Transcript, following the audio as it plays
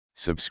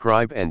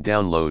Subscribe and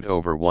download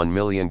over 1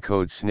 million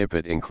code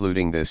snippet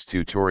including this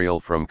tutorial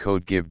from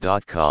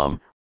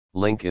codegive.com,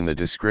 link in the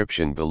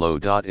description below.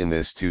 In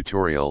this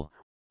tutorial,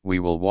 we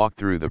will walk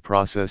through the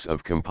process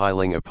of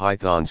compiling a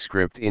Python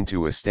script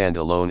into a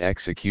standalone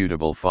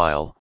executable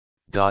file,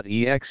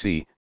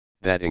 .exe,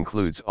 that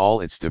includes all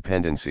its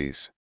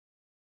dependencies.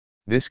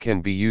 This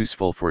can be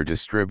useful for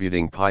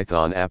distributing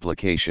Python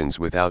applications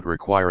without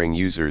requiring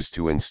users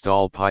to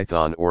install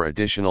Python or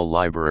additional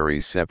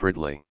libraries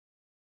separately.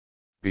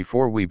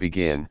 Before we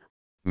begin,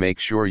 make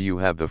sure you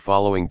have the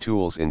following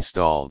tools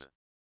installed.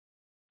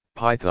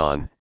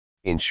 Python,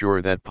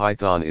 ensure that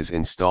Python is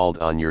installed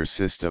on your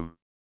system.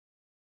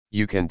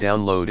 You can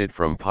download it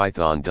from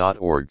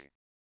python.org.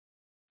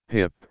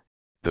 Pip,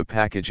 the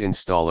package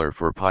installer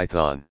for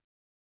Python.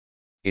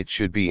 It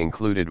should be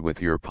included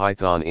with your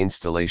Python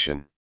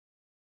installation.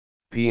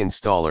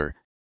 pyinstaller,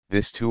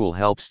 this tool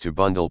helps to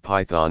bundle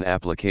Python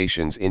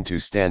applications into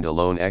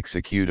standalone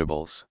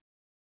executables.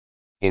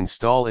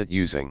 Install it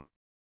using.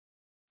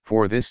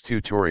 For this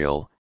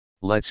tutorial,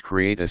 let's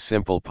create a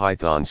simple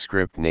Python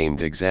script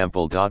named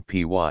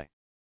example.py.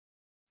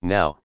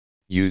 Now,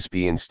 use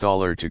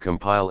pyinstaller to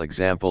compile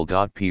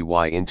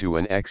example.py into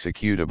an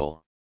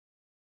executable.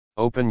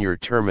 Open your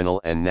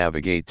terminal and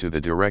navigate to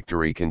the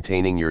directory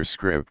containing your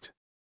script.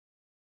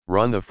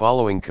 Run the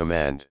following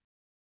command.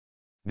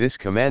 This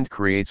command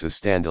creates a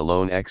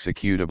standalone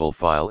executable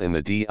file in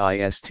the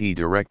dist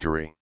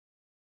directory.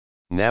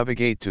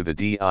 Navigate to the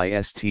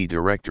dist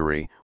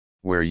directory,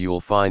 where you'll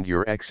find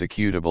your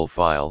executable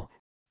file,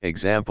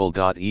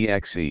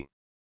 example.exe.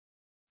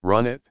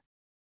 Run it.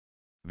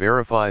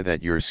 Verify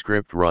that your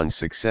script runs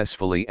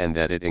successfully and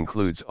that it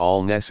includes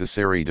all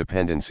necessary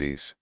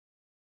dependencies.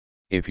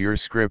 If your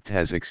script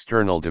has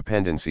external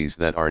dependencies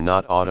that are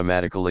not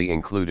automatically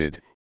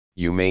included,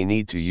 you may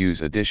need to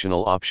use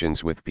additional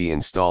options with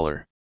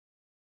pyinstaller.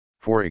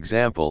 For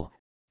example,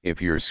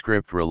 if your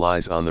script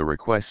relies on the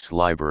requests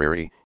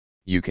library,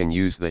 you can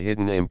use the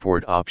hidden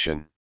import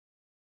option.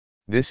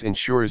 This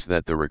ensures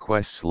that the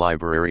requests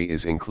library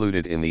is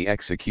included in the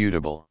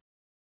executable.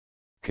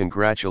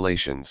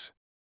 Congratulations!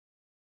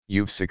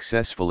 You've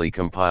successfully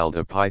compiled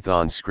a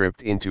Python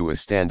script into a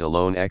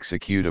standalone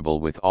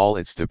executable with all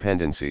its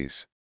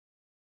dependencies.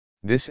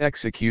 This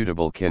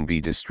executable can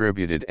be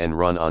distributed and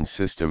run on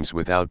systems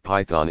without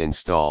Python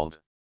installed.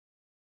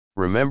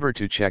 Remember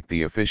to check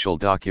the official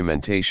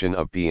documentation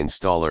of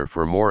pyinstaller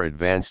for more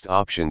advanced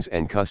options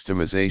and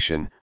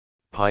customization.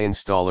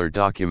 pyinstaller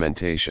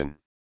documentation.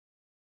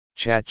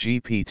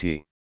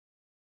 ChatGPT.